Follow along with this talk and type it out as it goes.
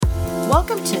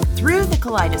Welcome to Through the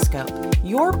Kaleidoscope,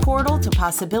 your portal to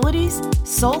possibilities,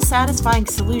 soul-satisfying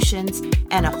solutions,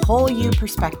 and a whole you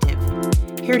perspective.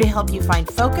 Here to help you find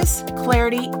focus,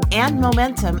 clarity, and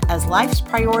momentum as life's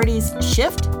priorities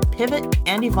shift, pivot,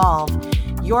 and evolve.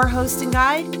 Your host and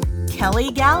guide,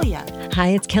 Kelly Gallia. Hi,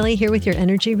 it's Kelly here with your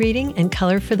energy reading and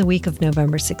color for the week of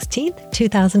November 16th,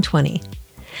 2020.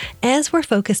 As we're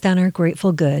focused on our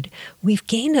grateful good, we've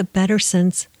gained a better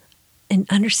sense and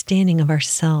understanding of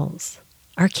ourselves,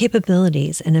 our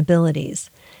capabilities and abilities,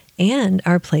 and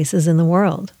our places in the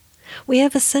world. We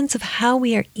have a sense of how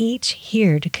we are each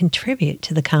here to contribute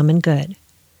to the common good.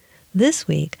 This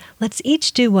week, let's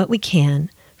each do what we can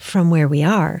from where we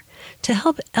are to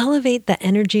help elevate the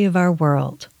energy of our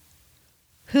world.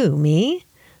 Who, me?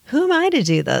 Who am I to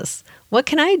do this? What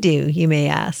can I do, you may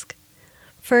ask?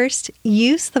 First,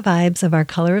 use the vibes of our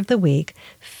color of the week,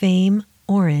 Fame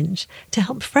Orange, to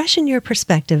help freshen your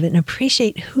perspective and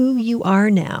appreciate who you are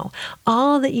now,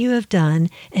 all that you have done,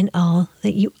 and all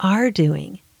that you are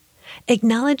doing.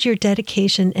 Acknowledge your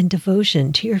dedication and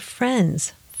devotion to your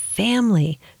friends,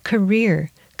 family,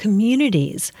 career,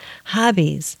 communities,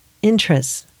 hobbies,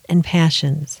 interests, and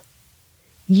passions.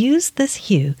 Use this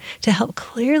hue to help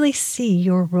clearly see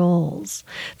your roles,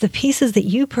 the pieces that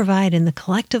you provide in the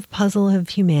collective puzzle of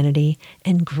humanity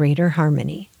and greater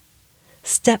harmony.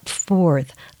 Step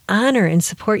forth, honor and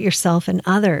support yourself and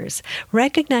others.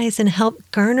 Recognize and help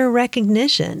garner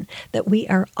recognition that we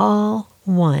are all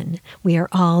one. We are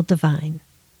all divine.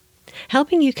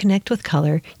 Helping you connect with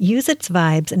color, use its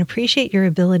vibes, and appreciate your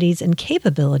abilities and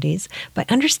capabilities by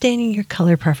understanding your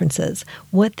color preferences,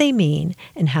 what they mean,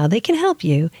 and how they can help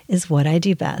you is what I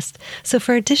do best. So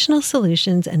for additional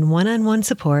solutions and one-on-one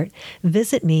support,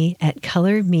 visit me at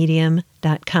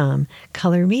colormedium.com,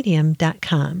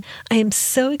 colormedium.com. I am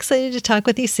so excited to talk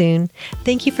with you soon.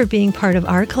 Thank you for being part of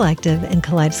our collective and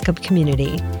Kaleidoscope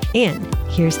community. And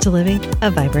here's to living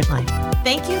a vibrant life.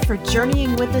 Thank you for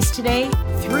journeying with us today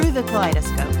through the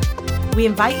kaleidoscope. We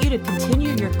invite you to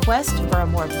continue your quest for a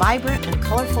more vibrant and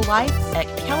colorful life at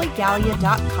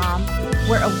kellygallia.com,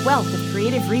 where a wealth of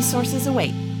creative resources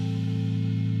await.